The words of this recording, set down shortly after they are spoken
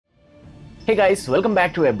Hey guys, welcome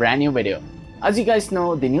back to a brand new video. As you guys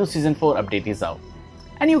know, the new Season 4 update is out.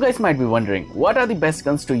 And you guys might be wondering, what are the best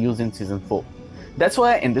guns to use in Season 4? That's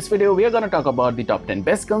why in this video we are gonna talk about the top 10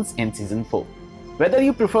 best guns in Season 4. Whether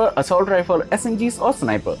you prefer assault rifle, SMGs or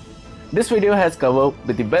sniper, this video has covered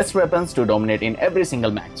with the best weapons to dominate in every single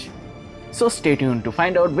match. So stay tuned to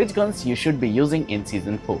find out which guns you should be using in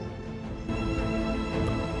Season 4.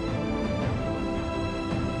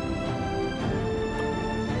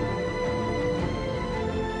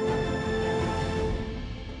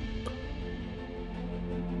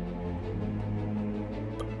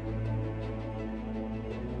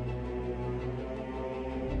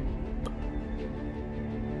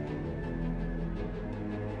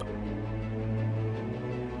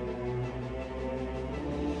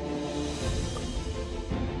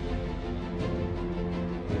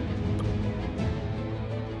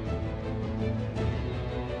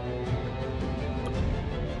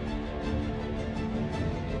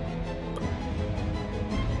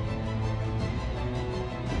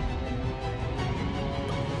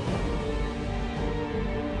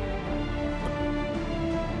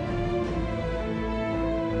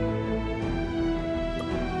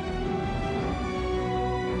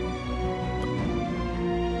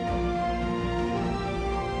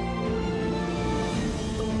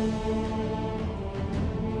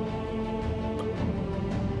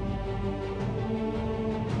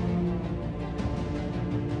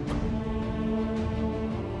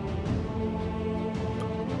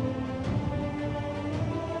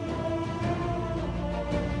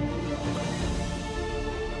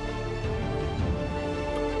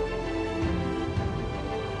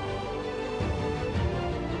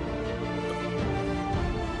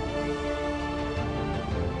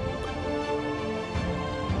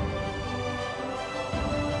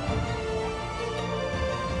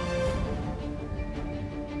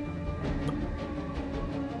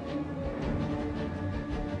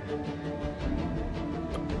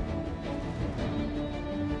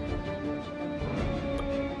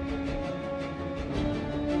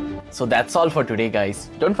 So that's all for today guys.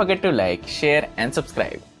 Don't forget to like, share and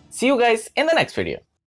subscribe. See you guys in the next video.